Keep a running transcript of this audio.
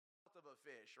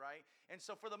fish, right? And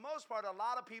so for the most part, a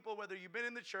lot of people, whether you've been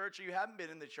in the church or you haven't been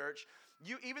in the church,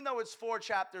 even though it's 4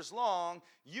 chapters long,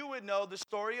 you would know the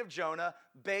story of Jonah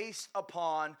based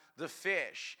upon the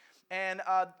fish. And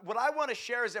what I want to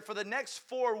share is that for the next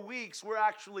 4 weeks, we're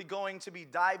actually going to be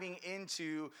diving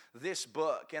into this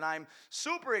book. And I'm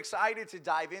super excited to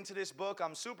dive into this book.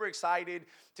 I'm super excited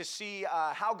to see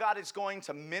how God is going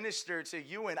to minister to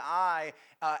you and I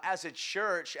as a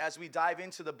church as we dive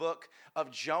into the book of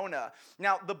Jonah.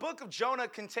 Now, the book of Jonah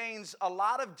contains a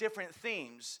lot of different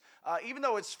themes. Even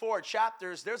though it's 4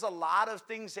 chapters, there's a lot of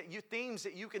themes that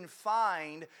you can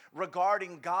find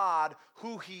regarding God,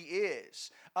 who He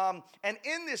is. And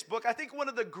in this book, I think one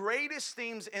of the greatest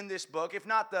themes in this book, if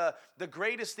not the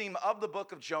greatest theme of the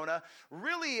book of Jonah,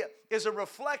 really is a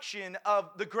reflection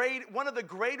of one of the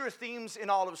greater themes in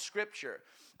all of Scripture.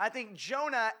 I think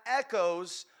Jonah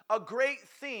echoes a great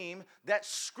theme that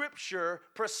Scripture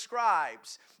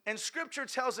prescribes. And Scripture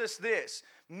tells us this: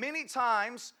 many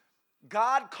times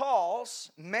God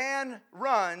calls, man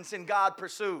runs, and God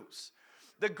pursues.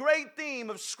 The great theme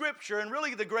of Scripture, and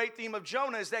really the great theme of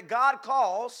Jonah, is that God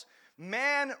calls,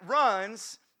 man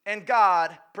runs, and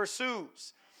God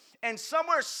pursues. And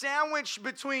somewhere sandwiched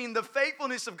between the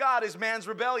faithfulness of God is man's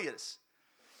rebellious.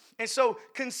 And so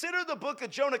consider the book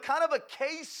of Jonah kind of a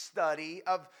case study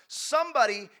of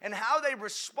somebody and how they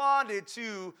responded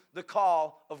to the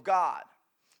call of God.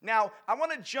 Now, I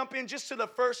want to jump in just to the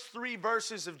first 3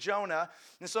 verses of Jonah.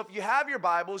 And so if you have your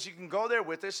Bibles, you can go there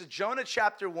with us. It's Jonah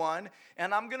chapter 1,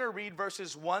 and I'm going to read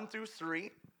verses 1 through 3.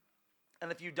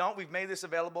 And if you don't, we've made this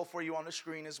available for you on the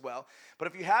screen as well. But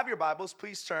if you have your Bibles,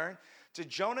 please turn to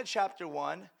Jonah chapter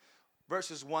 1,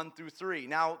 verses 1 through 3.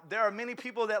 Now, there are many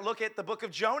people that look at the book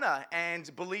of Jonah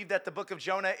and believe that the book of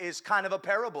Jonah is kind of a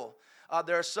parable.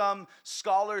 There are some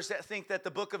scholars that think that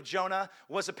the book of Jonah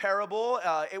was a parable.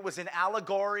 It was an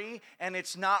allegory, and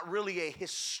it's not really a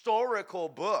historical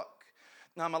book.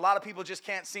 A lot of people just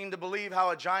can't seem to believe how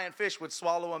a giant fish would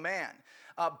swallow a man.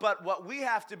 But what we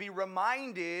have to be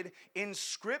reminded in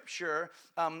Scripture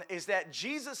is that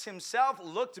Jesus himself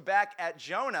looked back at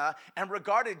Jonah and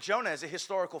regarded Jonah as a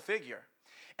historical figure.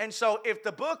 And so if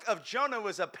the book of Jonah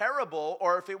was a parable,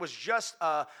 or if it was just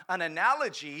an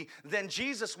analogy, then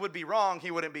Jesus would be wrong.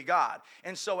 He wouldn't be God.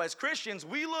 And so as Christians,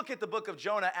 we look at the book of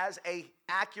Jonah as an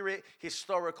accurate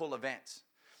historical event.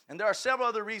 And there are several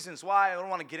other reasons why. I don't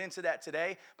want to get into that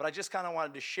today, but I just kind of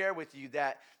wanted to share with you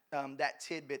that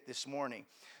tidbit this morning.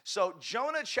 So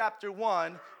Jonah chapter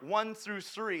 1, 1 through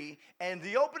 3, and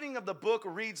the opening of the book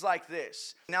reads like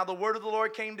this. Now the word of the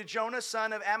Lord came to Jonah,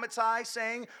 son of Amittai,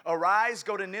 saying, Arise,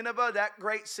 go to Nineveh, that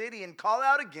great city, and call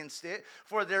out against it,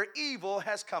 for their evil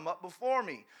has come up before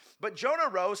me. But Jonah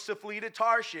rose to flee to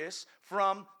Tarshish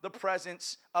from the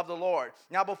presence of the Lord.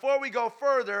 Now before we go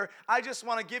further, I just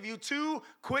want to give you 2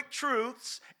 quick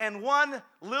truths and 1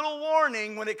 little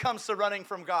warning when it comes to running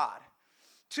from God.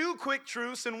 2 quick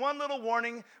truths and 1 little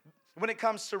warning when it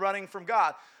comes to running from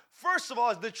God. First of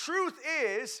all, the truth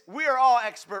is we are all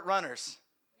expert runners.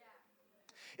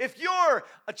 If you're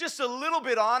just a little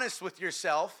bit honest with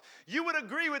yourself, you would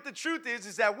agree with the truth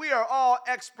is that we are all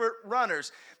expert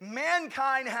runners.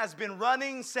 Mankind has been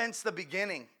running since the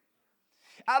beginning.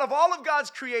 Out of all of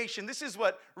God's creation, this is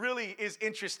what really is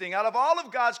interesting. Out of all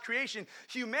of God's creation,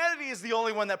 humanity is the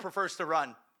only one that prefers to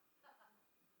run.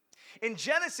 In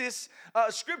Genesis,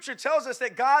 Scripture tells us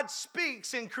that God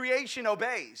speaks and creation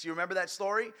obeys. You remember that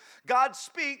story? God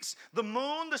speaks, the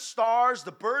moon, the stars,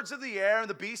 the birds of the air, and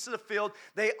the beasts of the field,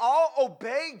 they all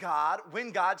obey God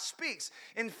when God speaks.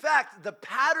 In fact, the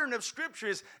pattern of Scripture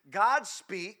is God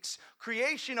speaks,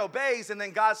 creation obeys, and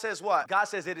then God says what? God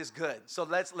says it is good. So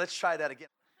let's try that again.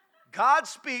 God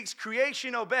speaks,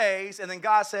 creation obeys, and then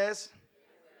God says,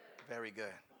 very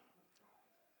good.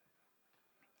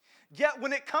 Yet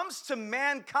when it comes to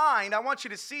mankind, I want you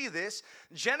to see this.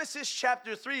 Genesis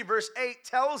chapter 3 verse 8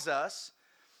 tells us,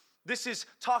 this is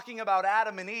talking about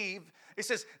Adam and Eve. It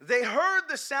says, they heard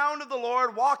the sound of the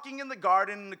Lord walking in the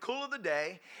garden in the cool of the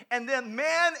day, and then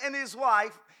man and his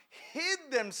wife hid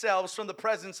themselves from the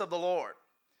presence of the Lord.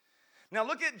 Now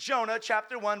look at Jonah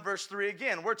chapter 1 verse 3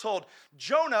 again. We're told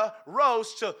Jonah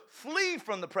rose to flee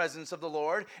from the presence of the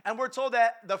Lord. And we're told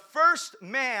that the first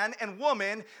man and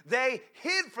woman, they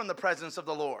hid from the presence of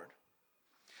the Lord.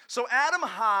 So Adam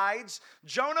hides,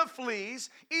 Jonah flees.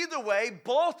 Either way,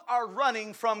 both are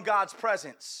running from God's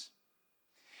presence.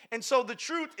 And so the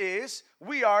truth is,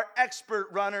 we are expert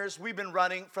runners. We've been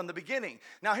running from the beginning.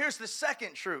 Now here's the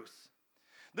second truth.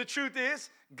 The truth is,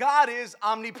 God is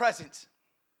omnipresent.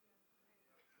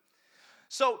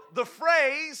 So the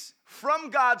phrase "from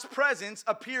God's presence"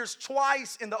 appears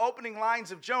twice in the opening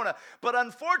lines of Jonah. But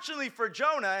unfortunately for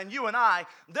Jonah and you and I,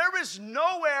 there is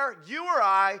nowhere you or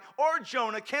I or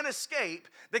Jonah can escape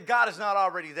that God is not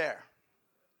already there.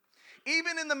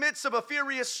 Even in the midst of a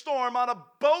furious storm on a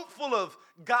boat full of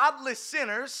godless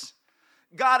sinners,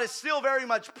 God is still very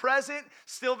much present,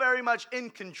 still very much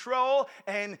in control,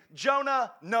 and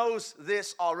Jonah knows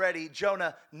this already.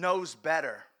 Jonah knows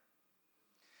better.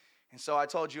 And so I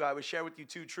told you I would share with you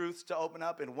 2 truths to open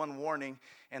up and 1 warning.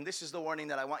 And this is the warning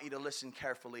that I want you to listen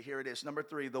carefully. Here it is. Number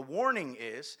 3, the warning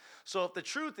is, so if the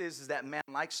truth is that man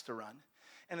likes to run,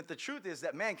 and if the truth is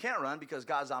that man can't run because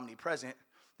God's omnipresent,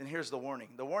 then here's the warning.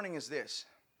 The warning is this.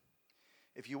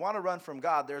 If you want to run from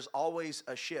God, there's always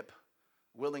a ship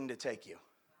willing to take you.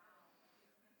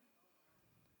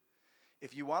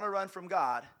 If you want to run from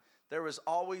God, there is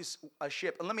always a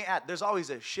ship. And let me add, there's always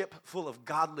a ship full of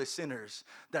godless sinners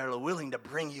that are willing to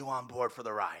bring you on board for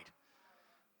the ride.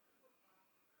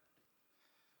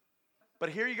 But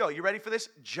here you go. You ready for this?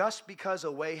 Just because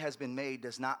a way has been made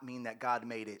does not mean that God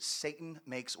made it. Satan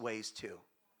makes ways too.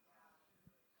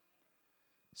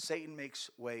 Satan makes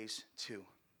ways too.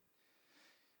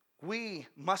 We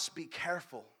must be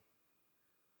careful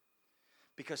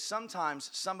because sometimes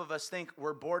some of us think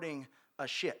we're boarding a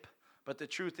ship. But the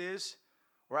truth is,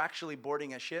 we're actually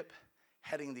boarding a ship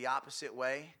heading the opposite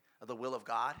way of the will of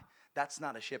God. That's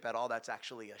not a ship at all. That's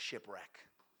actually a shipwreck.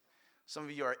 Some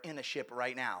of you are in a ship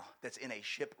right now that's in a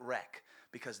shipwreck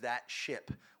because that ship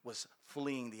was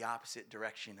fleeing the opposite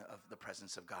direction of the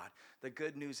presence of God. The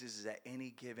good news is at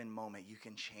any given moment, you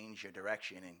can change your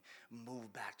direction and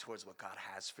move back towards what God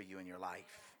has for you in your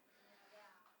life.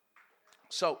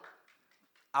 So,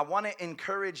 I want to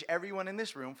encourage everyone in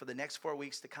this room for the next 4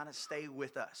 weeks to kind of stay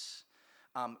with us.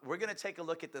 We're going to take a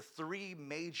look at the 3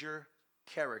 major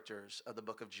characters of the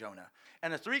book of Jonah.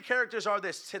 And the 3 characters are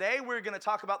this. Today we're going to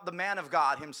talk about the man of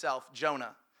God himself,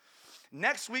 Jonah.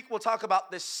 Next week we'll talk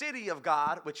about the city of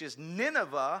God, which is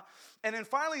Nineveh. And then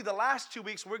finally the last 2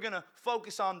 weeks we're going to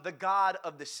focus on the God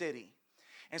of the city.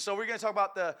 And so we're going to talk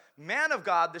about the man of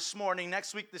God this morning.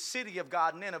 Next week, the city of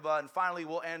God, Nineveh. And finally,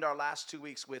 we'll end our last 2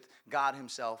 weeks with God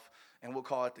himself. And we'll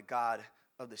call it the God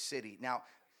of the city. Now,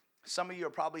 some of you are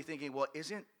probably thinking, well,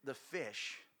 isn't the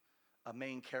fish a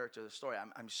main character of the story?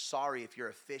 I'm sorry if you're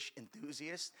a fish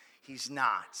enthusiast. He's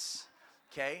not.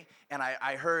 Okay? And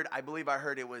I believe I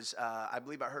heard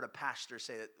a pastor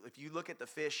say that if you look at the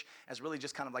fish as really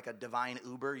just kind of like a divine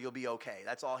Uber, you'll be okay.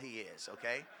 That's all he is,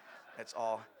 okay? That's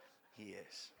all he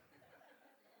is.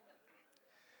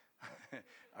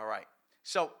 All right.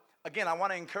 So again, I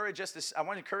want to encourage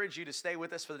you to stay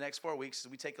with us for the next 4 weeks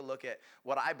as we take a look at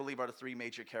what I believe are the 3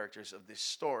 major characters of this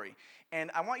story.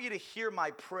 And I want you to hear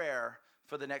my prayer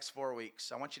for the next 4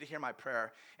 weeks. I want you to hear my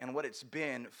prayer and what it's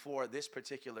been for this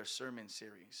particular sermon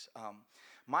series.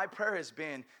 My prayer has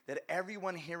been that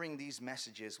everyone hearing these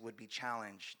messages would be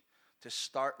challenged to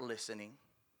start listening,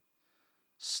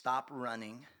 stop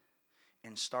running,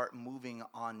 and start moving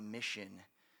on mission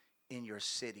in your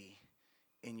city,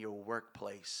 in your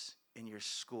workplace, in your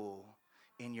school,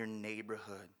 in your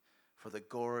neighborhood, for the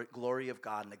glory of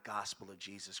God and the gospel of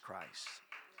Jesus Christ.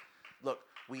 Look,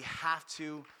 we have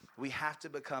to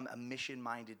become a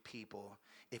mission-minded people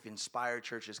if Inspired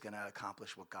Church is going to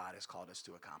accomplish what God has called us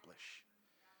to accomplish.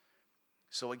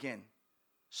 So again,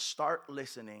 start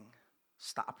listening,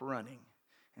 stop running,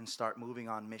 and start moving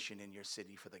on mission in your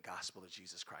city for the gospel of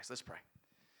Jesus Christ. Let's pray.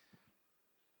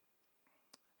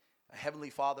 Heavenly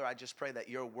Father, I just pray that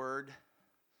your word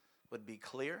would be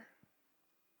clear.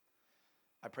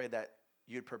 I pray that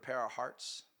you'd prepare our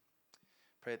hearts.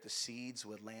 Pray that the seeds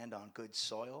would land on good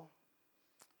soil.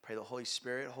 Pray the Holy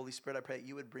Spirit, I pray that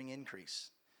you would bring increase.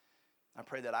 I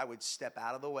pray that I would step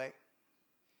out of the way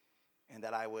and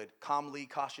that I would calmly,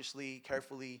 cautiously,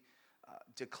 carefully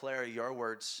declare your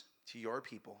words to your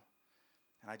people.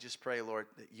 And I just pray, Lord,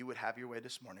 that you would have your way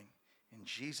this morning. In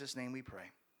Jesus' name we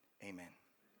pray. Amen.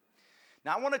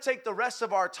 Now, I want to take the rest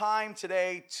of our time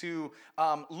today to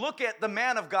look at the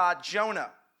man of God,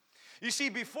 Jonah. You see,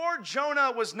 before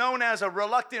Jonah was known as a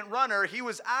reluctant runner, he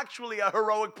was actually a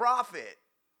heroic prophet.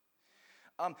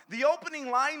 The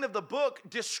opening line of the book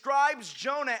describes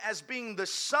Jonah as being the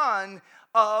son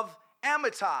of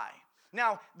Amittai.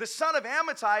 Now, the son of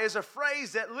Amittai is a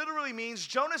phrase that literally means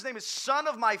Jonah's name is son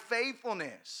of my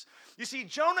faithfulness. You see,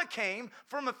 Jonah came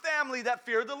from a family that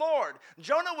feared the Lord.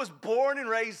 Jonah was born and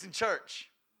raised in church.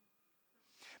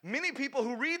 Many people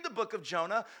who read the book of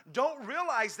Jonah don't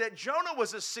realize that Jonah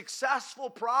was a successful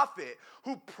prophet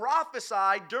who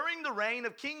prophesied during the reign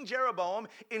of King Jeroboam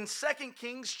in 2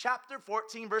 Kings chapter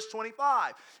 14, verse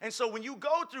 25. And so when you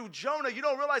go through Jonah, you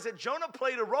don't realize that Jonah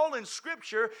played a role in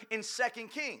Scripture in 2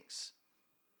 Kings.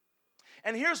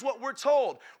 And here's what we're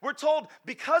told. We're told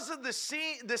because of the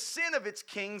sin of its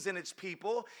kings and its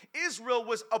people, Israel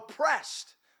was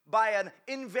oppressed by an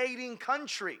invading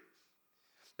country.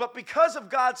 But because of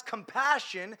God's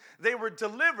compassion, they were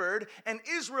delivered, and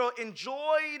Israel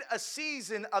enjoyed a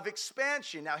season of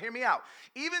expansion. Now, hear me out.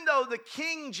 Even though the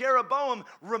king Jeroboam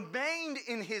remained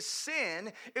in his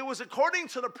sin, it was according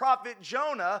to the prophet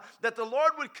Jonah that the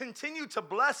Lord would continue to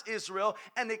bless Israel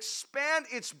and expand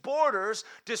its borders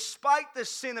despite the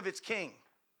sin of its king.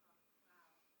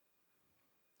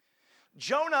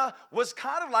 Jonah was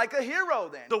kind of like a hero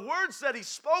then. The words that he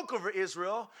spoke over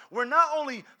Israel were not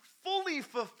only fully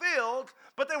fulfilled,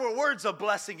 but they were words of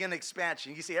blessing and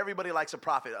expansion. You see, everybody likes a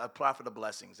prophet of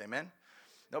blessings, amen?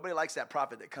 Nobody likes that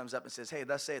prophet that comes up and says, hey,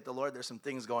 thus saith the Lord, there's some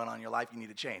things going on in your life you need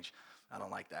to change. I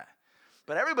don't like that.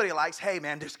 But everybody likes, hey,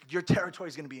 man, your territory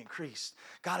is going to be increased.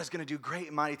 God is going to do great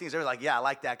and mighty things. They're like, yeah, I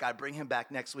like that guy. Bring him back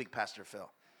next week, Pastor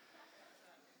Phil.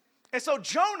 And so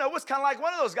Jonah was kind of like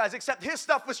one of those guys, except his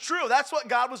stuff was true. That's what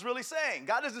God was really saying.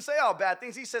 God doesn't say all bad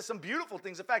things. He says some beautiful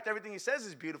things. In fact, everything he says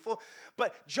is beautiful.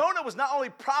 But Jonah was not only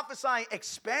prophesying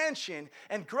expansion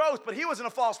and growth, but he wasn't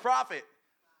a false prophet.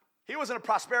 He wasn't a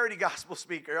prosperity gospel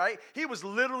speaker, right? He was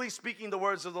literally speaking the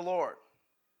words of the Lord.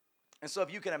 And so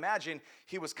if you can imagine,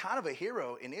 he was kind of a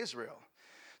hero in Israel.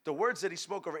 The words that he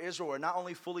spoke over Israel were not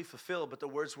only fully fulfilled, but the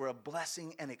words were a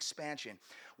blessing and expansion.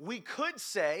 We could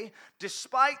say,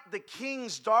 despite the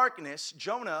king's darkness,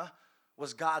 Jonah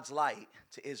was God's light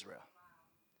to Israel.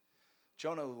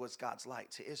 Jonah was God's light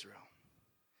to Israel.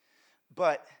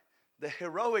 But the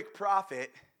heroic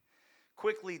prophet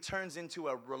quickly turns into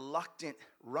a reluctant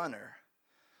runner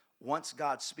once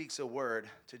God speaks a word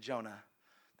to Jonah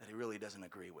that he really doesn't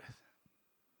agree with.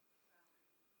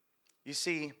 You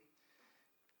see,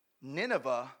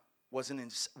 Nineveh was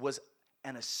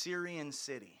an Assyrian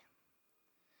city,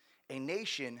 a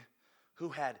nation who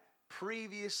had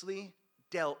previously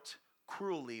dealt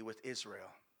cruelly with Israel.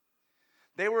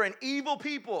 They were an evil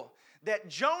people that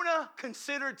Jonah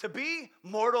considered to be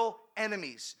mortal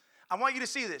enemies. I want you to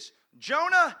see this.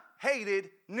 Jonah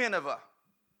hated Nineveh.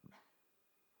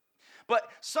 But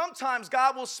sometimes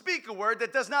God will speak a word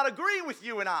that does not agree with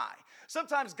you and I.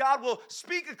 Sometimes God will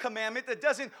speak a commandment that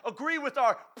doesn't agree with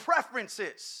our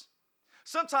preferences.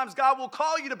 Sometimes God will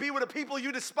call you to be with the people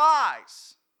you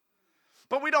despise.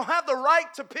 But we don't have the right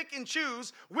to pick and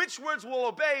choose which words we'll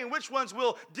obey and which ones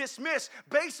we'll dismiss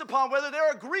based upon whether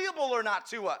they're agreeable or not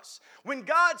to us. When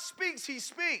God speaks, he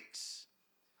speaks.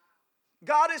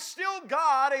 God is still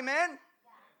God, amen?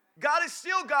 God is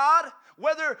still God,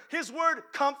 whether his word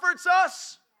comforts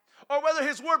us or whether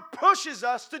his word pushes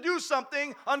us to do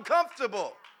something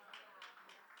uncomfortable.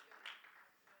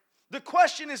 The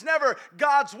question is never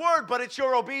God's word, but it's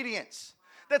your obedience.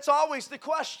 That's always the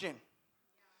question.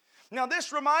 Now,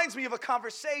 this reminds me of a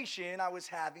conversation I was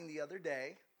having the other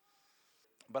day.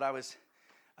 But I was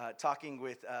talking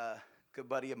with a good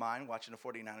buddy of mine, watching a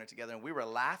 49er together, and we were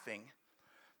laughing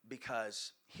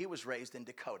because he was raised in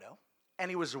Dakota, and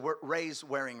he was raised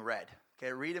wearing red.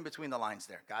 Okay, read in between the lines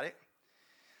there. Got it?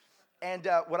 And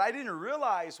what I didn't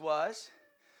realize was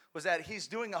that he's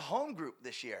doing a home group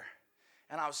this year.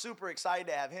 And I was super excited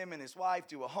to have him and his wife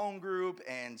do a home group.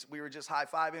 And we were just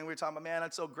high-fiving. We were talking about, man,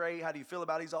 that's so great. How do you feel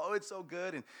about it? He's all, oh, it's so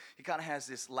good. And he kind of has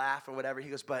this laugh or whatever. He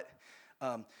goes, but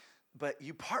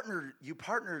you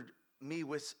partnered me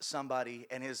with somebody.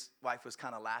 And his wife was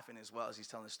kind of laughing as well as he's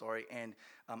telling the story. And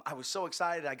I was so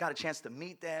excited. I got a chance to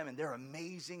meet them. And they're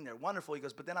amazing. They're wonderful. He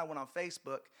goes, but then I went on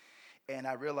Facebook. And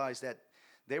I realized that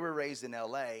they were raised in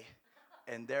L.A.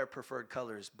 and their preferred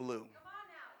color is blue.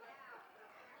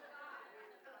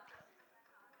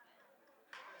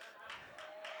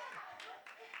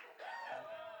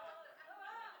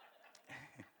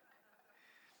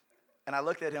 And I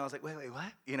looked at him, I was like, wait,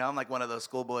 what? You know, I'm like one of those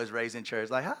schoolboys raised in church,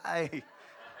 like, hi.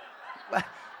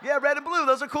 Yeah, red and blue,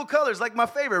 those are cool colors, like my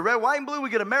favorite. Red, white, and blue, we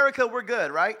get America, we're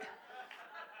good, right?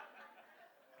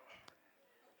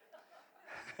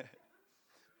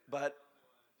 But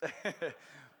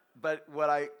what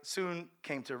I soon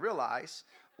came to realize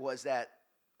was that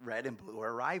red and blue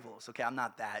are rivals. Okay, I'm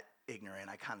not that ignorant,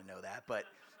 I kind of know that. But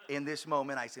in this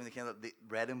moment, I see the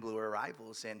red and blue are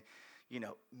rivals. And you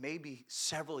know, maybe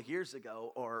several years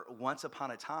ago or once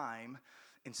upon a time,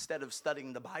 instead of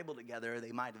studying the Bible together,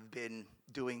 they might have been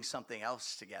doing something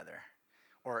else together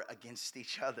or against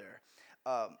each other.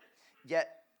 Yet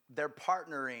they're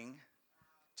partnering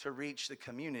to reach the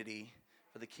community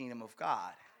for the kingdom of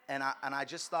God. And I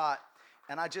just thought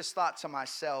to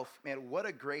myself, man, what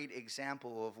a great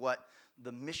example of what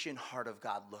the mission heart of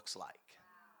God looks like.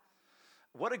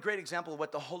 What a great example of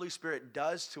what the Holy Spirit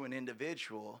does to an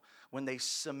individual when they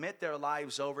submit their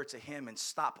lives over to Him and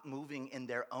stop moving in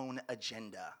their own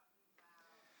agenda.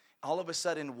 All of a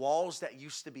sudden, walls that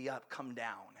used to be up come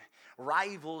down.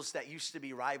 Rivals that used to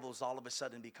be rivals all of a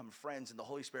sudden become friends, and the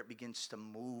Holy Spirit begins to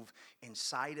move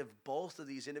inside of both of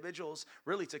these individuals,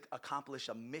 really to accomplish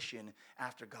a mission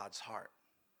after God's heart.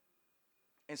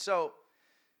 And so,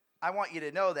 I want you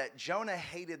to know that Jonah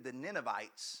hated the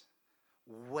Ninevites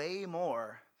way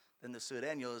more than the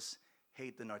Sureños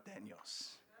hate the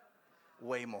Norteños.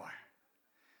 Way more.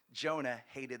 Jonah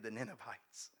hated the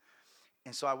Ninevites.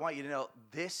 And so I want you to know,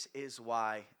 this is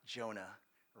why Jonah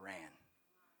ran.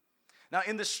 Now,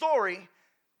 in the story,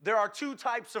 there are two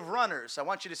types of runners. I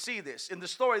want you to see this. In the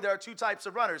story, there are two types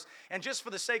of runners. And just for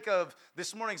the sake of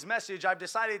this morning's message, I've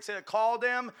decided to call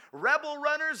them rebel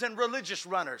runners and religious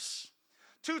runners.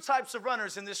 Two types of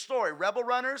runners in this story, rebel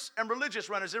runners and religious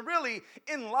runners. And really,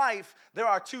 in life, there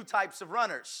are two types of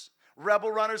runners,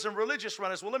 rebel runners and religious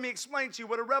runners. Well, let me explain to you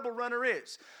what a rebel runner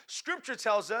is. Scripture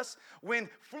tells us when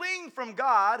fleeing from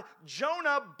God,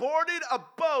 Jonah boarded a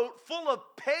boat full of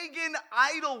pagan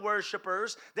idol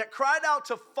worshipers that cried out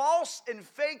to false and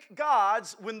fake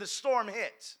gods when the storm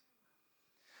hit.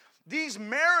 These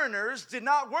mariners did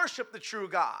not worship the true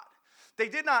God. They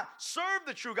did not serve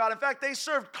the true God. In fact, they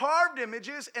served carved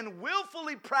images and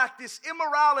willfully practiced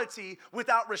immorality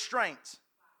without restraint.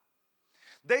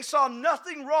 They saw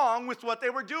nothing wrong with what they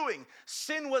were doing.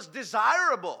 Sin was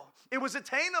desirable. It was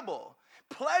attainable.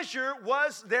 Pleasure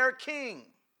was their king.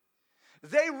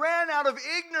 They ran out of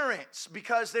ignorance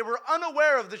because they were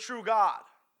unaware of the true God.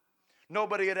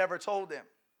 Nobody had ever told them.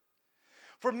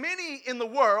 For many in the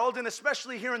world, and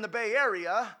especially here in the Bay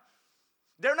Area,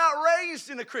 they're not raised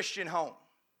in a Christian home.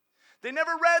 They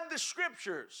never read the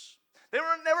scriptures. They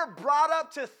were never brought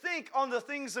up to think on the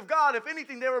things of God. If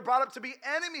anything, they were brought up to be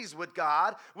enemies with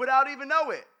God without even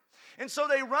knowing it. And so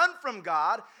they run from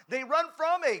God. They run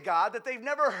from a God that they've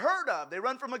never heard of. They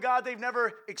run from a God they've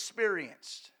never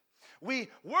experienced. We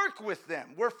work with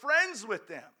them. We're friends with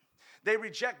them. They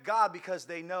reject God because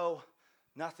they know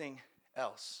nothing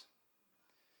else.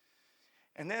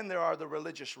 And then there are the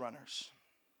religious runners.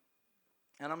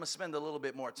 And I'm going to spend a little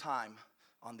bit more time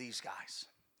on these guys.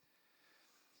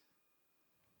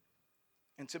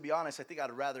 And to be honest, I think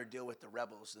I'd rather deal with the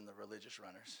rebels than the religious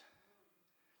runners.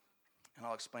 And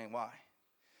I'll explain why.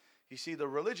 You see, the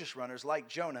religious runners, like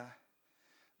Jonah,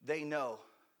 they know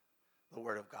the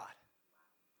Word of God.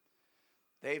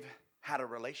 They've had a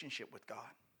relationship with God.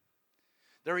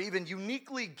 They're even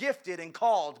uniquely gifted and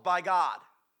called by God.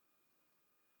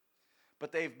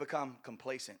 But they've become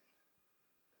complacent.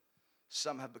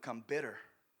 Some have become bitter.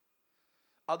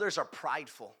 Others are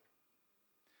prideful,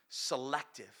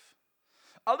 selective.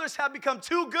 Others have become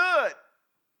too good,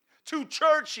 too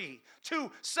churchy, too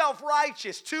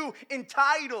self-righteous, too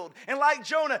entitled. And like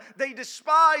Jonah, they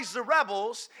despise the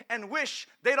rebels and wish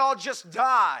they'd all just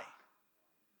die.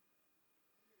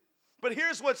 But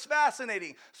here's what's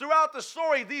fascinating. Throughout the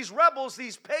story, these rebels,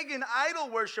 these pagan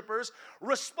idol worshipers,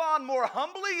 respond more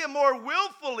humbly and more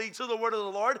willfully to the word of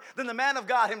the Lord than the man of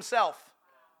God himself.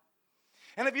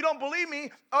 And if you don't believe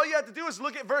me, all you have to do is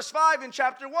look at verse 5 in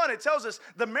chapter 1. It tells us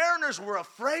the mariners were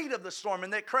afraid of the storm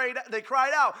and they cried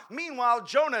out. Meanwhile,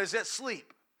 Jonah is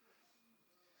asleep.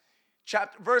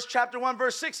 Chapter 1,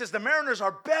 verse 6 says the mariners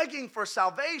are begging for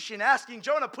salvation, asking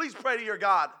Jonah, please pray to your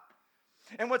God.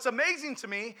 And what's amazing to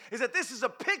me is that this is a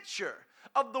picture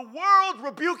of the world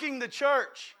rebuking the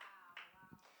church.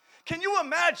 Can you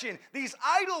imagine these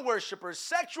idol worshipers,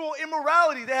 sexual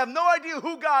immorality? They have no idea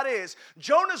who God is.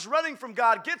 Jonah's running from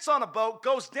God, gets on a boat,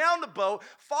 goes down the boat,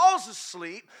 falls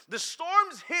asleep. The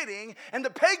storm's hitting, and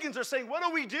the pagans are saying, what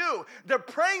do we do? They're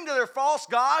praying to their false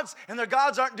gods, and their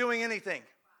gods aren't doing anything.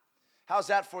 How's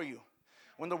that for you?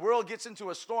 When the world gets into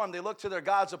a storm, they look to their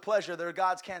gods of pleasure. Their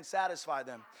gods can't satisfy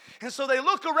them. And so they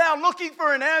look around looking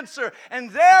for an answer,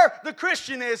 and there the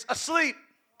Christian is asleep.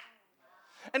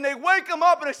 And they wake them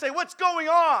up and they say, what's going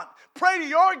on? Pray to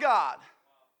your God.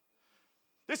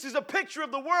 This is a picture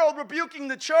of the world rebuking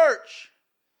the church.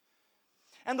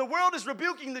 And the world is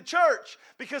rebuking the church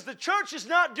because the church is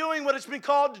not doing what it's been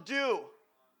called to do.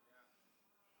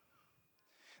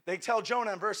 They tell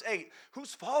Jonah in verse 8,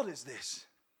 whose fault is this?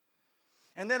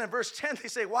 And then in verse 10, they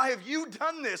say, why have you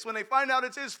done this, when they find out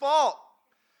it's his fault?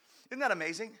 Isn't that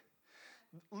amazing?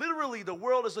 Literally, the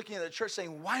world is looking at the church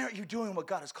saying, why aren't you doing what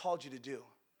God has called you to do?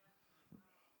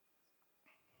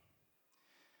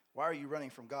 Why are you running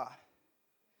from God?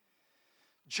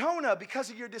 Jonah, because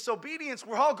of your disobedience,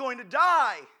 we're all going to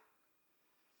die.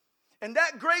 And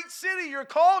that great city you're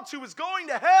called to is going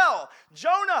to hell.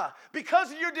 Jonah,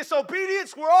 because of your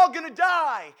disobedience, we're all going to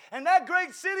die. And that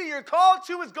great city you're called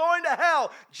to is going to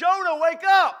hell. Jonah, wake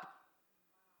up.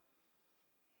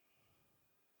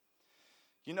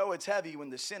 You know it's heavy when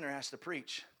the sinner has to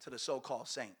preach to the so-called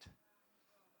saint.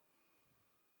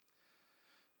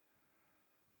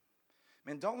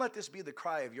 Man, don't let this be the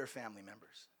cry of your family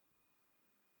members.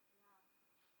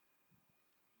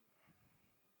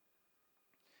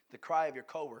 The cry of your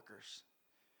coworkers,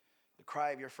 the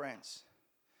cry of your friends.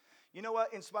 You know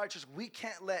what, Inspire Church, we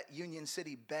can't let Union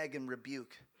City beg and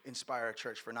rebuke Inspire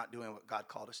Church for not doing what God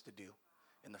called us to do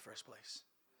in the first place.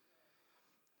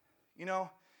 You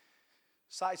know,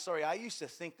 side story, I used to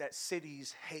think that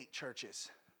cities hate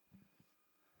churches.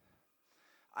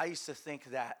 I used to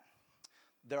think that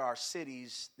there are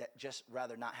cities that just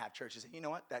rather not have churches. And you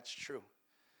know what, that's true.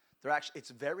 It's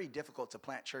very difficult to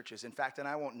plant churches. In fact, and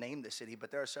I won't name the city,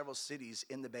 but there are several cities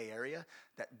in the Bay Area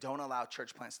that don't allow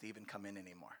church plants to even come in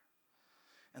anymore.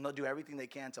 And they'll do everything they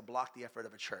can to block the effort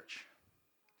of a church.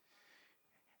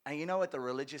 And you know what the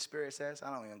religious spirit says? I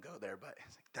don't even go there, but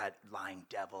it's like, that lying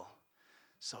devil,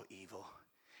 so evil.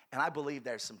 And I believe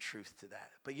there's some truth to that.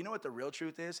 But you know what the real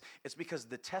truth is? It's because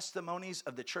the testimonies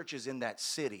of the churches in that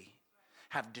city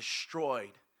have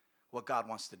destroyed what God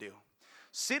wants to do.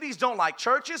 Cities don't like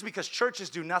churches because churches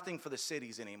do nothing for the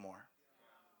cities anymore.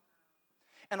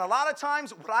 And a lot of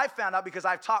times, what I've found out, because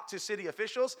I've talked to city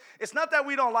officials, it's not that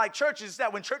we don't like churches, it's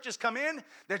that when churches come in,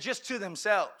 they're just to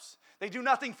themselves. They do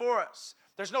nothing for us.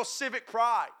 There's no civic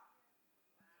pride.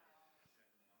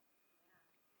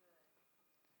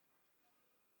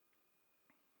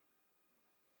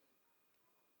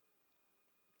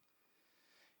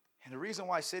 And the reason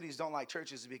why cities don't like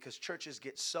churches is because churches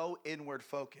get so inward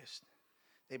focused.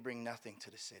 They bring nothing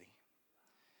to the city.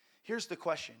 Here's the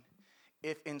question.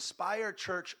 If Inspire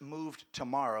Church moved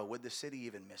tomorrow, would the city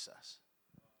even miss us?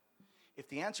 If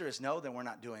the answer is no, then we're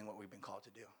not doing what we've been called to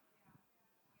do.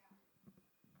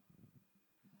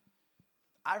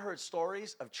 I heard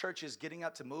stories of churches getting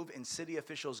up to move and city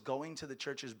officials going to the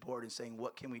church's board and saying,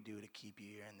 what can we do to keep you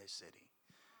here in this city?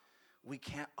 We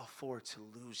can't afford to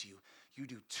lose you. You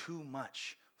do too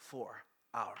much for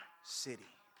our city.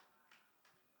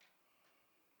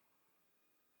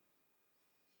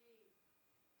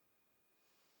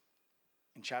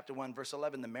 In chapter 1, verse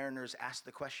 11, the mariners asked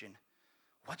the question,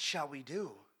 what shall we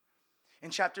do? In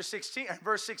chapter 16,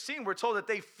 verse 16, we're told that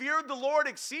they feared the Lord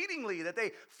exceedingly, that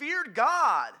they feared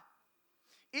God.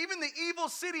 Even the evil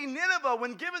city Nineveh,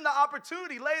 when given the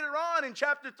opportunity later on in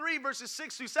chapter 3, verses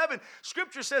 6 through 7,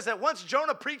 Scripture says that once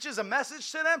Jonah preaches a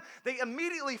message to them, they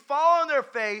immediately fall on their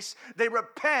face, they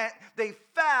repent, they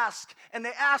fast, and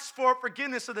they ask for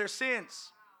forgiveness of their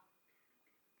sins.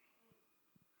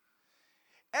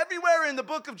 Everywhere in the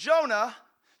book of Jonah,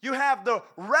 you have the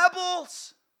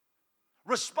rebels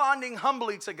responding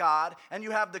humbly to God, and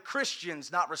you have the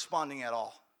Christians not responding at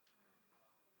all.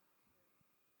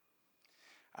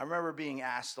 I remember being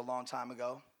asked a long time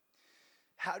ago,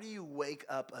 how do you wake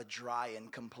up a dry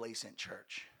and complacent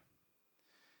church?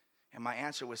 And my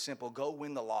answer was simple, go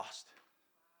win the lost.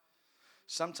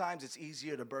 Sometimes it's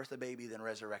easier to birth a baby than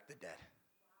resurrect the dead.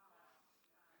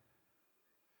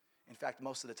 In fact,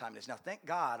 most of the time it is. Now, thank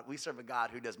God we serve a God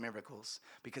who does miracles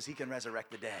because he can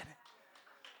resurrect the dead.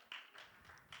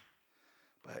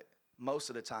 But most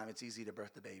of the time it's easy to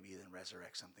birth the baby than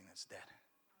resurrect something that's dead.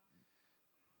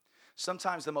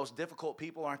 Sometimes the most difficult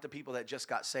people aren't the people that just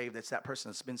got saved. It's that person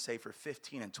that's been saved for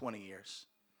 15 and 20 years.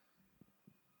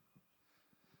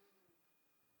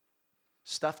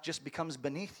 Stuff just becomes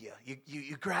beneath you.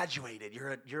 You graduated.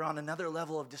 You're on another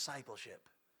level of discipleship.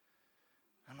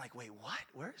 I'm like, wait, what?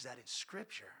 Where is that in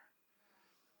Scripture?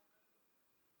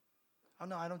 Oh,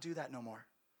 no, I don't do that no more.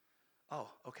 Oh,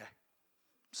 okay.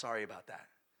 Sorry about that.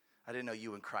 I didn't know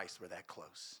you and Christ were that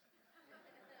close.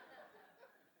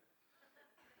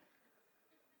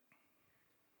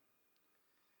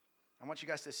 I want you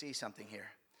guys to see something here.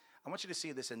 I want you to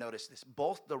see this and notice this.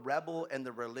 Both the rebel and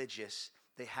the religious,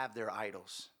 they have their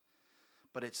idols.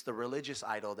 But it's the religious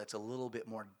idol that's a little bit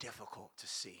more difficult to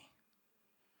see.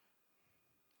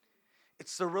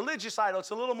 It's the religious idol.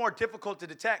 It's a little more difficult to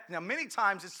detect. Now, many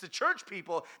times it's the church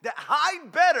people that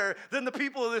hide better than the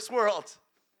people of this world.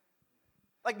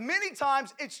 Like many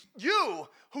times it's you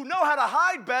who know how to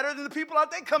hide better than the people out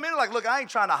there. They come in like, look, I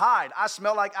ain't trying to hide. I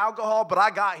smell like alcohol, but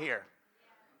I got here.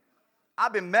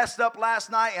 I've been messed up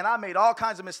last night and I made all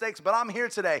kinds of mistakes, but I'm here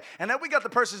today. And then we got the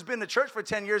person who's been to church for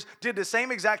 10 years, did the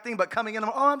same exact thing, but coming in,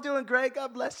 oh, I'm doing great.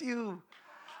 God bless you.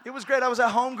 It was great. I was at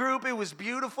home group. It was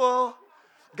beautiful.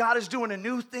 God is doing a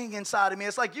new thing inside of me.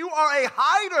 It's like you are a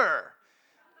hider.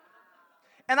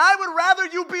 And I would rather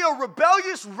you be a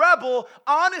rebellious rebel,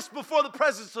 honest before the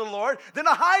presence of the Lord, than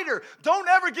a hider. Don't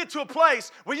ever get to a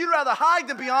place where you'd rather hide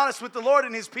than be honest with the Lord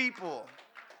and his people.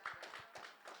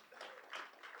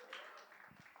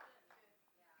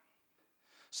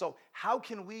 So how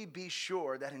can we be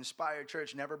sure that Inspired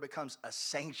Church never becomes a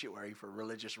sanctuary for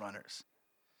religious runners?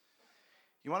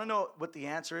 You want to know what the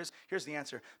answer is? Here's the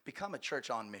answer. Become a church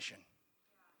on mission.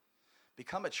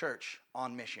 Become a church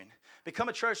on mission. Become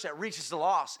a church that reaches the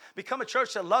lost. Become a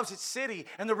church that loves its city,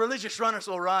 and the religious runners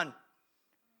will run.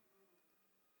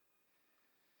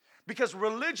 Because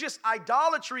religious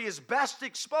idolatry is best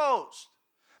exposed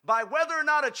by whether or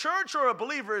not a church or a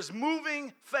believer is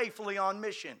moving faithfully on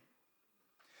mission.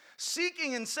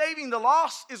 Seeking and saving the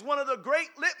lost is one of the great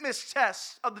litmus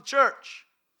tests of the church,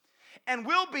 and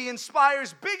will be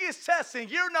Inspire's biggest test in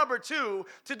year number 2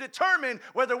 to determine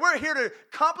whether we're here to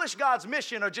accomplish God's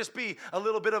mission or just be a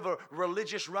little bit of a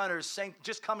religious runners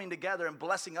just coming together and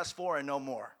blessing us for and no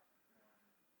more.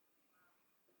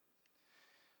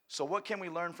 So what can we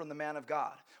learn from the man of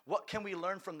God? What can we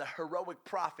learn from the heroic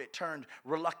prophet turned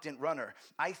reluctant runner?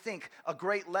 I think a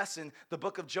great lesson the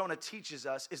book of Jonah teaches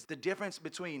us is the difference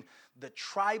between the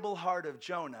tribal heart of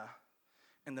Jonah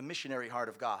and the missionary heart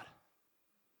of God.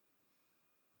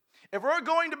 If we're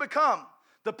going to become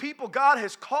the people God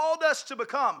has called us to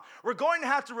become, we're going to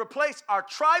have to replace our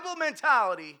tribal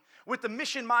mentality with the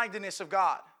mission-mindedness of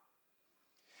God.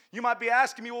 You might be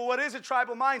asking me, well, what is a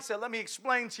tribal mindset? Let me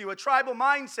explain to you. A tribal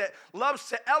mindset loves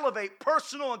to elevate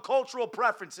personal and cultural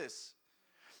preferences.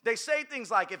 They say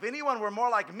things like, if anyone were more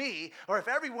like me, or if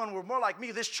everyone were more like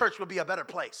me, this church would be a better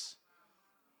place.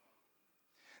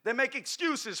 They make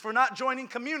excuses for not joining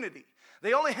community.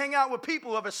 They only hang out with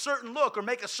people who have a certain look or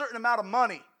make a certain amount of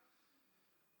money.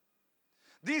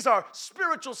 These are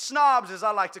spiritual snobs, as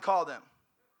I like to call them.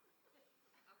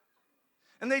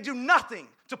 And they do nothing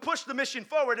to push the mission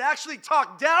forward and actually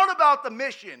talk down about the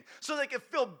mission so they can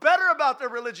feel better about their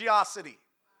religiosity.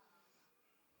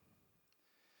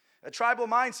 A tribal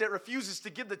mindset refuses to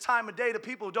give the time of day to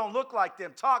people who don't look like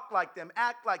them, talk like them,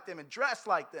 act like them, and dress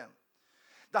like them.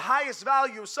 The highest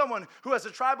value of someone who has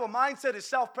a tribal mindset is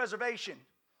self-preservation.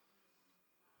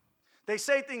 They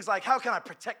say things like, how can I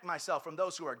protect myself from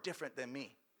those who are different than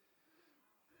me?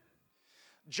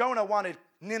 Jonah wanted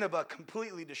Nineveh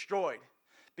completely destroyed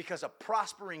because a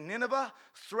prospering Nineveh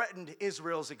threatened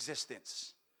Israel's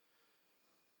existence.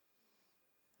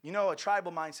 You know, a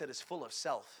tribal mindset is full of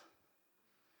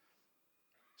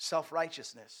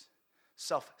self-righteousness,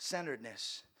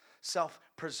 self-centeredness,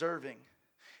 self-preserving.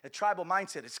 A tribal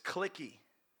mindset is cliquey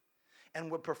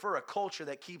and would prefer a culture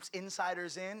that keeps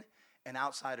insiders in and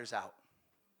outsiders out.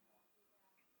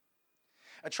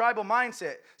 A tribal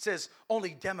mindset says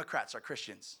only Democrats are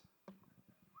Christians.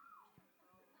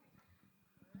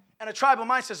 And a tribal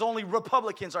mindset says only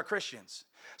Republicans are Christians.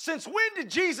 Since when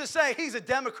did Jesus say he's a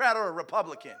Democrat or a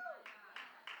Republican?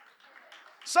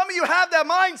 Some of you have that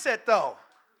mindset, though.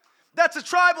 That's a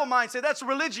tribal mindset. That's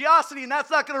religiosity, and that's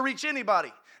not going to reach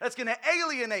anybody. That's going to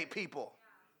alienate people.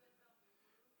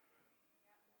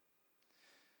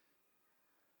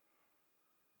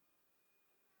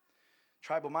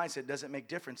 Tribal mindset doesn't make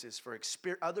differences for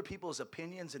other people's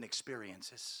opinions and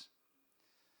experiences.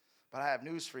 But I have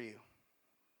news for you.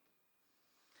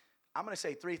 I'm going to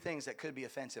say 3 things that could be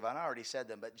offensive. I already said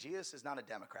them, but Jesus is not a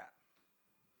Democrat.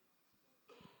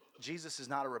 Jesus is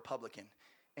not a Republican.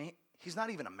 And he's not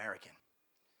even American.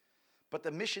 But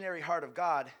the missionary heart of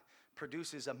God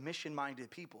produces a mission-minded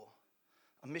people,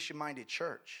 a mission-minded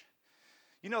church.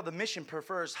 You know, the mission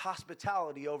prefers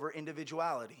hospitality over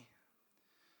individuality.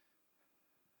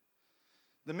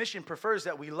 The mission prefers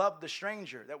that we love the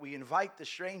stranger, that we invite the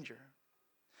stranger.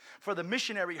 For the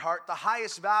missionary heart, the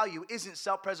highest value isn't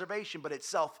self-preservation, but it's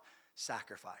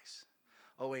self-sacrifice.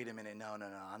 Oh, wait a minute. No,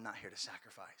 I'm not here to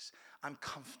sacrifice. I'm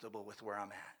comfortable with where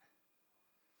I'm at.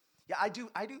 Yeah, I do.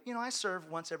 You know, I serve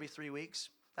once every 3 weeks.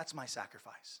 That's my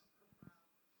sacrifice.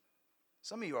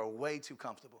 Some of you are way too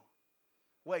comfortable.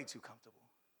 Way too comfortable.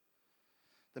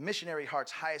 The missionary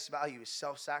heart's highest value is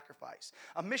self-sacrifice.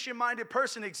 A mission-minded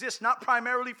person exists not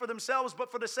primarily for themselves, but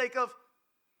for the sake of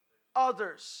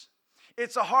others.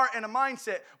 It's a heart and a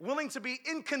mindset willing to be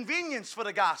inconvenienced for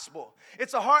the gospel.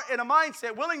 It's a heart and a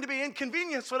mindset willing to be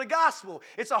inconvenienced for the gospel.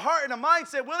 It's a heart and a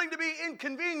mindset willing to be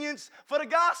inconvenienced for the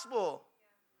gospel.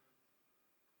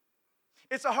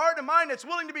 It's a heart and a mind that's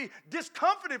willing to be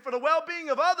discomforted for the well-being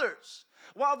of others.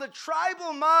 While the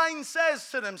tribal mind says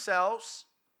to themselves,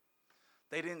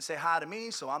 they didn't say hi to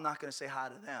me, so I'm not going to say hi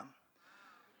to them.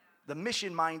 The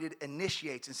mission-minded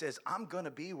initiates and says, I'm going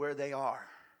to be where they are.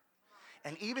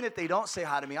 And even if they don't say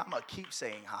hi to me, I'm going to keep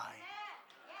saying hi.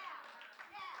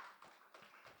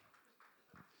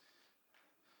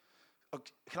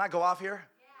 Okay, can I go off here?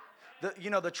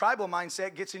 The tribal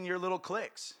mindset gets in your little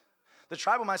cliques. The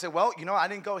tribal mindset, well, I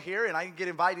didn't go here, and I didn't get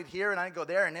invited here, and I didn't go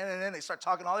there, and then they start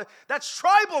talking all this. That's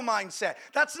tribal mindset.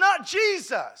 That's not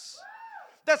Jesus.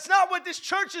 That's not what this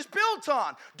church is built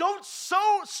on. Don't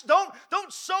sow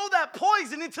that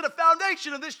poison into the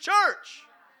foundation of this church.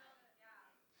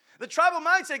 The tribal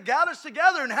mindset gathers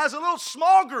together and has a little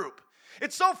small group.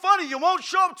 It's so funny, you won't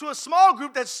show up to a small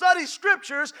group that studies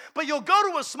scriptures, but you'll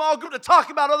go to a small group to talk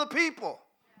about other people.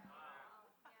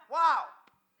 Wow.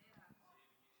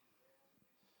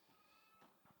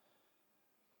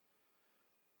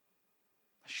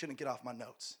 I shouldn't get off my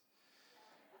notes.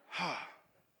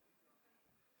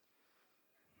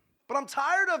 But I'm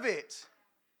tired of it.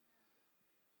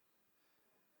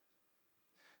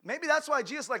 Maybe that's why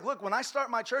Jesus look, when I start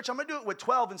my church, I'm going to do it with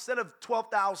 12 instead of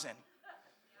 12,000.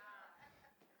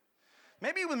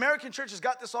 Maybe American churches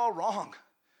got this all wrong.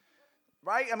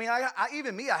 Right? I mean,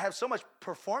 I have so much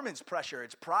performance pressure.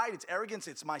 It's pride, it's arrogance,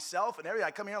 it's myself and everything.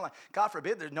 I come here like, God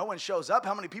forbid, there's no one shows up.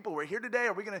 How many people were here today?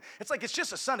 Are we going to? It's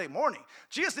just a Sunday morning.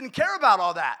 Jesus didn't care about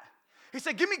all that. He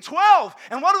said, give me 12,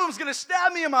 and one of them is going to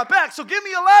stab me in my back, so give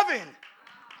me 11.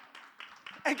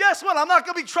 And guess what? I'm not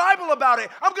going to be tribal about it.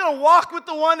 I'm going to walk with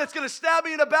the one that's going to stab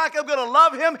me in the back. I'm going to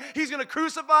love him. He's going to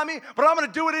crucify me, but I'm going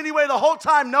to do it anyway the whole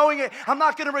time knowing it. I'm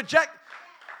not going to reject.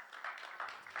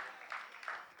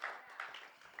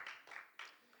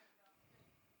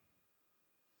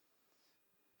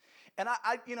 And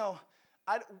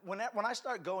when I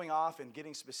start going off and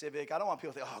getting specific, I don't want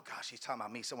people to think, oh gosh, he's talking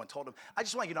about me. Someone told him. I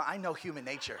just want you to know, I know human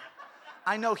nature.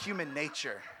 I know human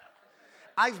nature.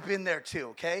 I've been there too,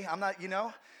 okay? I'm not,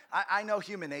 I know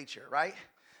human nature, right?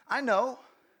 I know,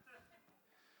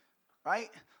 right?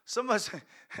 Some of us,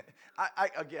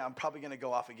 again, I'm probably going to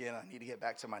go off again. I need to get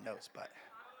back to my notes, but.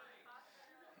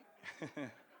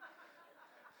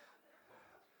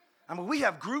 I mean, we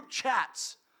have group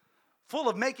chats full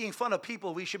of making fun of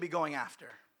people we should be going after.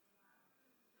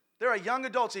 There are young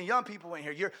adults and young people in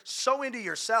here. You're so into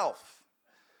yourself.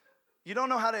 You don't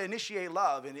know how to initiate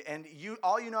love, and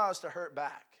all you know how is to hurt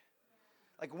back.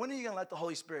 Like, when are you going to let the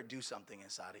Holy Spirit do something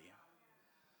inside of you?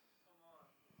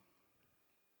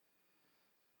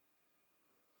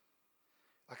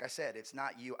 Like I said, it's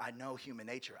not you. I know human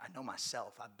nature. I know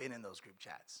myself. I've been in those group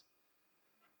chats.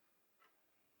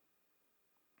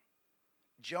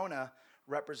 Jonah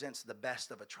represents the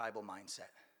best of a tribal mindset.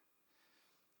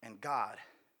 And God,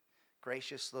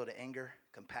 gracious, slow to anger,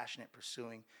 compassionate,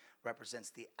 pursuing, represents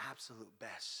the absolute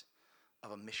best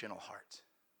of a missional heart.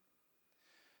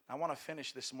 I want to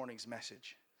finish this morning's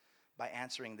message by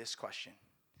answering this question.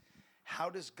 How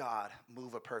does God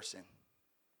move a person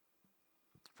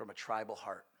from a tribal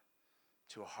heart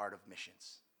to a heart of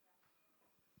missions?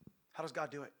 How does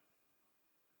God do it?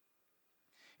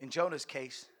 In Jonah's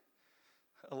case,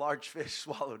 a large fish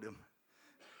swallowed him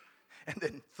and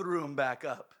then threw him back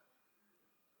up.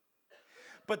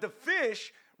 But the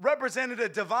fish represented a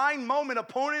divine moment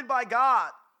appointed by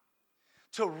God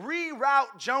to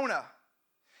reroute Jonah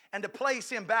and to place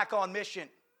him back on mission.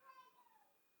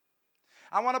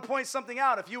 I want to point something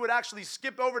out. If you would actually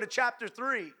skip over to chapter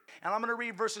 3, and I'm going to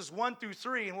read verses 1 through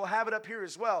 3, and we'll have it up here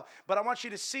as well. But I want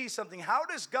you to see something. How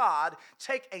does God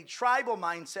take a tribal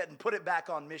mindset and put it back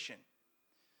on mission?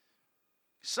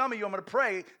 Some of you, I'm going to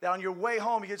pray that on your way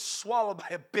home, you get swallowed by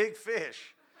a big fish.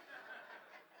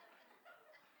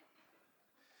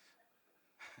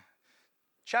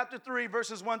 Chapter 3,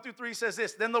 verses 1 through 3 says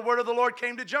this. Then the word of the Lord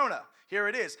came to Jonah. Here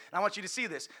it is. And I want you to see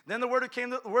this. Then the word of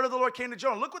the Lord came to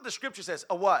Jonah. Look what the scripture says.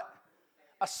 A what?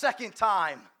 A second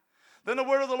time. Then the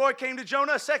word of the Lord came to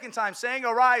Jonah a second time, saying,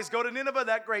 arise, go to Nineveh,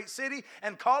 that great city,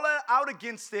 and call out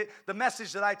against it the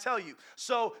message that I tell you.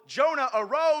 So Jonah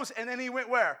arose, and then he went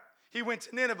where? He went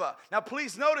to Nineveh. Now,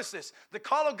 please notice this. The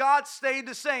call of God stayed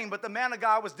the same, but the man of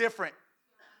God was different.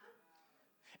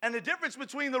 And the difference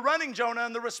between the running Jonah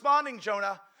and the responding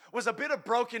Jonah was a bit of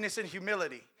brokenness and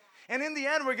humility. And in the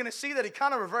end, we're going to see that he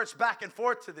kind of reverts back and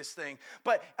forth to this thing.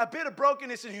 But a bit of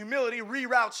brokenness and humility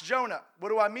reroutes Jonah. What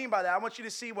do I mean by that? I want you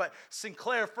to see what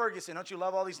Sinclair Ferguson, don't you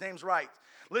love all these names right?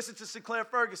 Listen to Sinclair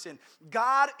Ferguson.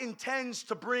 God intends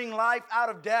to bring life out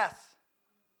of death.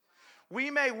 We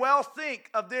may well think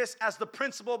of this as the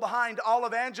principle behind all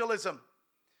evangelism.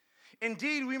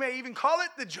 Indeed, we may even call it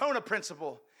the Jonah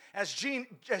principle, as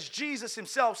Jesus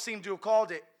himself seemed to have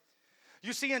called it.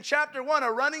 You see, in chapter 1,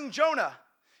 a running Jonah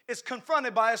is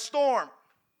confronted by a storm.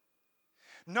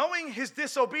 Knowing his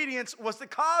disobedience was the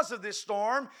cause of this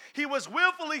storm, he was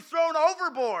willfully thrown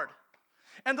overboard.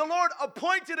 And the Lord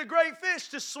appointed a great fish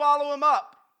to swallow him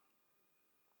up.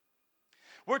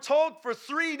 We're told for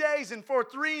 3 days and for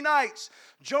 3 nights,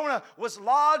 Jonah was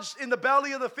lodged in the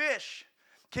belly of the fish.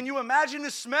 Can you imagine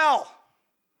the smell?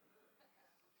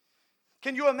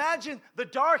 Can you imagine the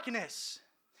darkness?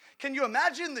 Can you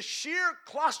imagine the sheer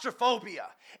claustrophobia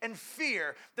and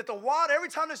fear that the water, every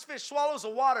time this fish swallows the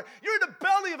water, you're in the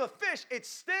belly of a fish. It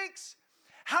stinks.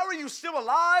 How are you still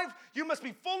alive? You must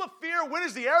be full of fear. When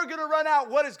is the air going to run out?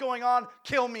 What is going on?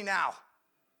 Kill me now.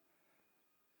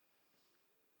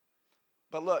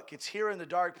 But look, it's here in the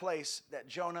dark place that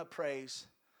Jonah prays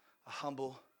a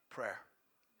humble prayer.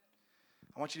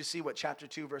 I want you to see what chapter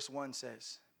 2, verse 1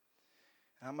 says.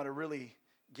 And I'm going to really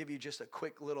give you just a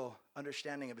quick little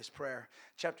understanding of his prayer.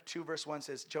 Chapter 2, verse 1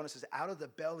 says, Jonah says, out of the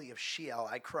belly of Sheol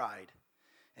I cried,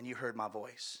 and you heard my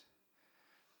voice.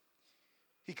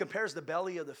 He compares the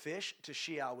belly of the fish to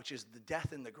Sheol, which is the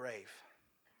death in the grave.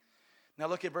 Now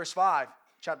look at verse 5,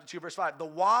 chapter 2, verse 5. The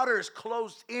waters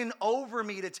closed in over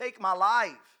me to take my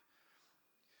life.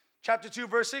 Chapter 2,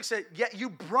 verse 6 said, yet you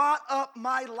brought up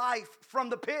my life from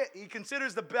the pit. He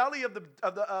considers the belly of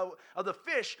the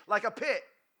fish like a pit.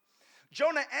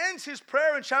 Jonah ends his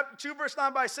prayer in chapter 2, verse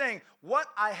 9 by saying, what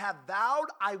I have vowed,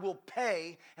 I will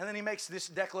pay. And then he makes this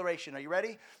declaration. Are you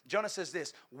ready? Jonah says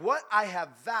this, what I have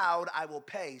vowed, I will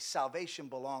pay. Salvation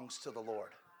belongs to the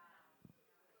Lord.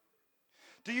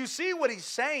 Do you see what he's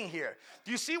saying here?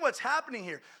 Do you see what's happening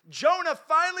here? Jonah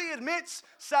finally admits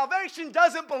salvation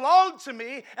doesn't belong to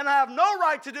me, and I have no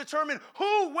right to determine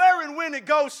who, where, and when it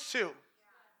goes to.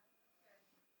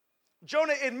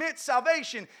 Jonah admits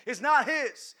salvation is not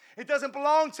his. It doesn't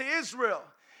belong to Israel.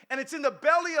 And it's in the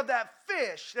belly of that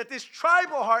fish that this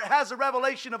tribal heart has a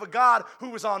revelation of a God who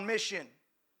was on mission.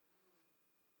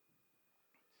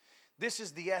 This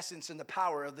is the essence and the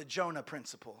power of the Jonah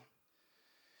principle.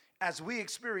 As we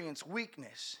experience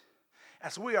weakness,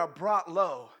 as we are brought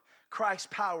low, Christ's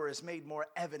power is made more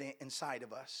evident inside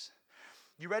of us.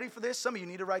 You ready for this? Some of you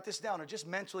need to write this down or just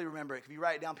mentally remember it. If you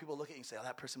write it down, people look at you and say, oh,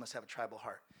 that person must have a tribal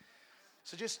heart.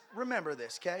 So just remember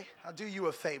this, okay? I'll do you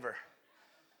a favor.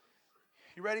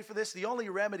 You ready for this? The only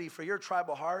remedy for your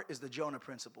tribal heart is the Jonah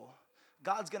principle.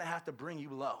 God's going to have to bring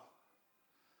you low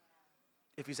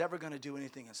if he's ever going to do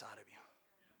anything inside of you.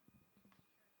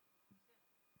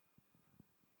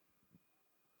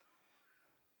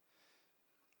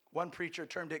 One preacher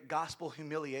termed it gospel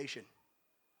humiliation.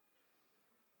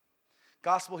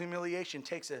 Gospel humiliation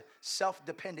takes a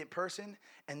self-dependent person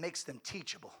and makes them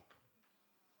teachable.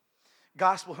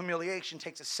 Gospel humiliation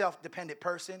takes a self-dependent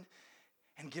person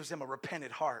and gives them a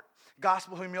repentant heart.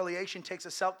 Gospel humiliation takes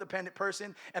a self-dependent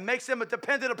person and makes them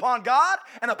dependent upon God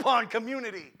and upon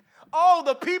community. Oh,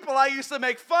 the people I used to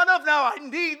make fun of, now I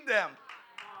need them.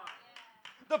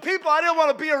 The people I didn't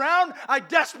want to be around, I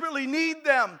desperately need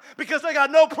them because they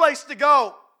got no place to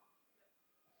go.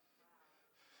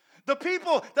 The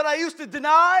people that I used to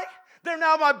deny, they're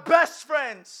now my best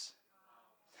friends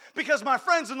because my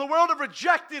friends in the world have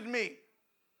rejected me.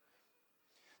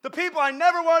 The people I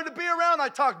never wanted to be around, I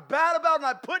talked bad about and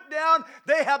I put down,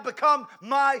 they have become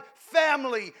my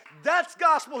family. That's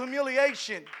gospel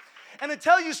humiliation. And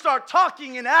until you start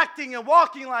talking and acting and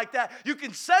walking like that, you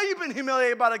can say you've been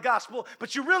humiliated by the gospel,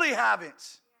 but you really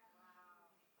haven't.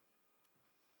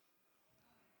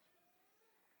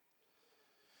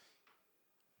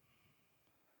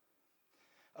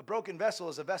 A broken vessel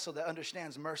is a vessel that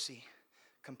understands mercy,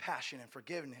 compassion, and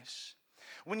forgiveness.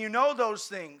 When you know those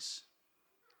things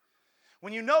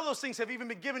have even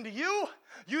been given to you,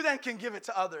 you then can give it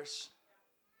to others.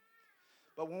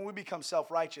 But when we become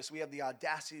self-righteous, we have the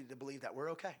audacity to believe that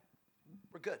we're okay.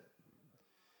 We're good.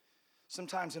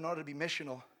 Sometimes in order to be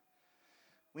missional,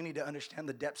 we need to understand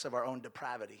the depths of our own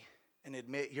depravity and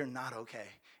admit you're not okay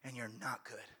and you're not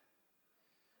good.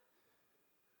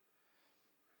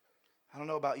 I don't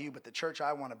know about you, but the church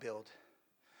I want to build,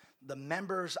 the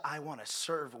members I want to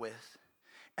serve with,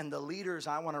 and the leaders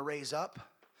I want to raise up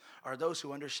are those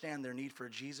who understand their need for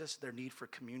Jesus, their need for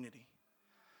community.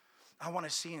 I want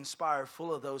to see Inspire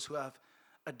full of those who have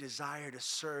a desire to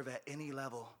serve at any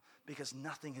level because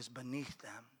nothing is beneath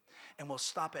them and will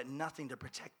stop at nothing to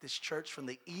protect this church from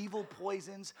the evil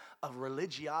poisons of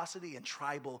religiosity and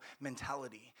tribal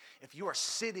mentality. If you are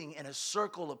sitting in a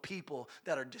circle of people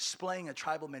that are displaying a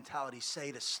tribal mentality,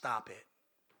 say to stop it.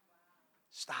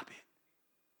 Stop it.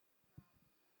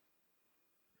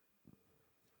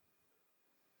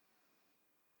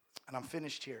 And I'm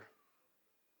finished here.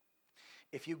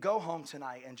 If you go home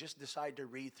tonight and just decide to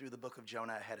read through the book of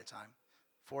Jonah ahead of time,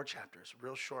 4 chapters,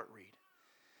 real short read,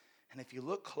 And if you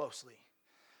look closely,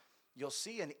 you'll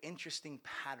see an interesting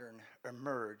pattern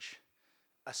emerge,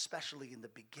 especially in the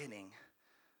beginning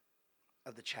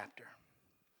of the chapter.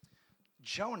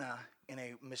 Jonah, in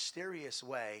a mysterious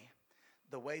way,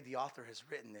 the way the author has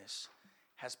written this,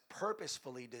 has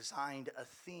purposefully designed a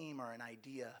theme or an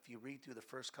idea. If you read through the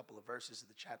first couple of verses of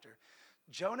the chapter,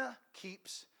 Jonah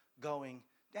keeps going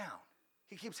down.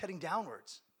 He keeps heading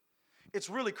downwards. It's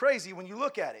really crazy when you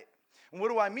look at it. And what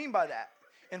do I mean by that?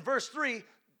 In verse 3,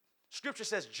 Scripture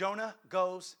says Jonah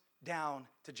goes down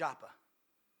to Joppa.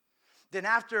 Then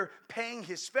after paying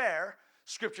his fare,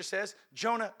 Scripture says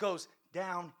Jonah goes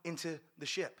down into the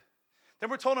ship. Then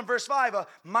we're told in verse 5, a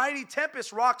mighty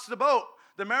tempest rocks the boat.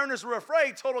 The mariners were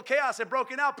afraid. Total chaos had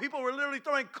broken out. People were literally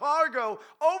throwing cargo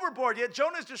overboard. Yet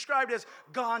Jonah is described as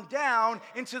gone down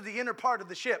into the inner part of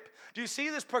the ship. Do you see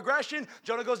this progression?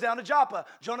 Jonah goes down to Joppa.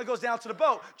 Jonah goes down to the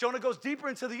boat. Jonah goes deeper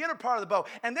into the inner part of the boat.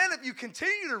 And then if you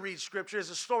continue to read Scripture as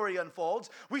the story unfolds,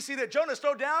 we see that Jonah is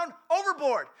thrown down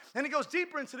overboard. And he goes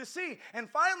deeper into the sea. And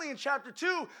finally in chapter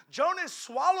 2, Jonah is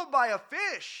swallowed by a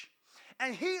fish.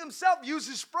 And he himself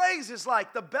uses phrases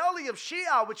like the belly of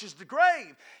Sheol, which is the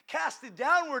grave, casted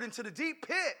downward into the deep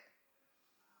pit.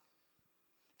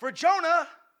 For Jonah,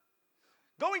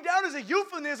 going down is a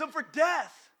euphemism for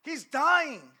death. He's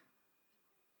dying.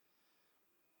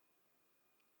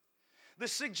 The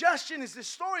suggestion is this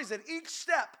story is that each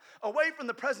step away from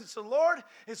the presence of the Lord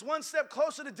is one step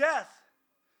closer to death.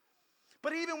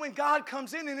 But even when God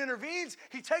comes in and intervenes,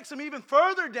 he takes them even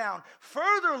further down,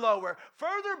 further lower,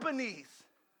 further beneath.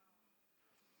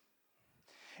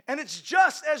 And it's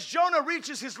just as Jonah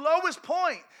reaches his lowest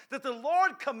point that the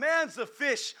Lord commands the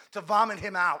fish to vomit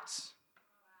him out.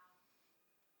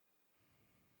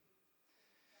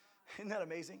 Isn't that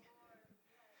amazing?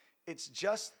 It's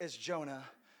just as Jonah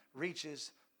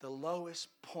reaches the lowest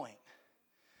point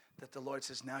that the Lord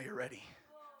says, now you're ready.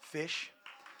 Fish,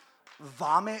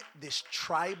 vomit this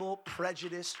tribal,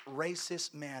 prejudiced,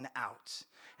 racist man out.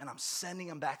 And I'm sending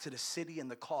him back to the city and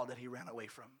the call that he ran away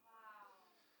from.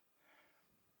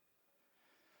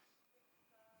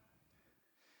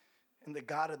 And the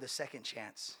God of the second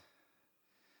chance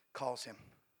calls him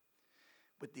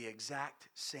with the exact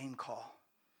same call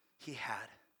he had.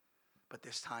 But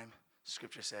this time,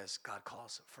 Scripture says God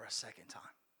calls for a second time.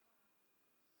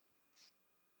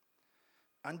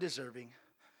 Undeserving,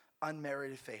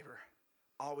 unmerited favor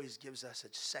always gives us a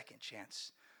second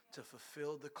chance to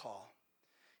fulfill the call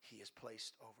he has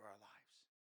placed over our lives.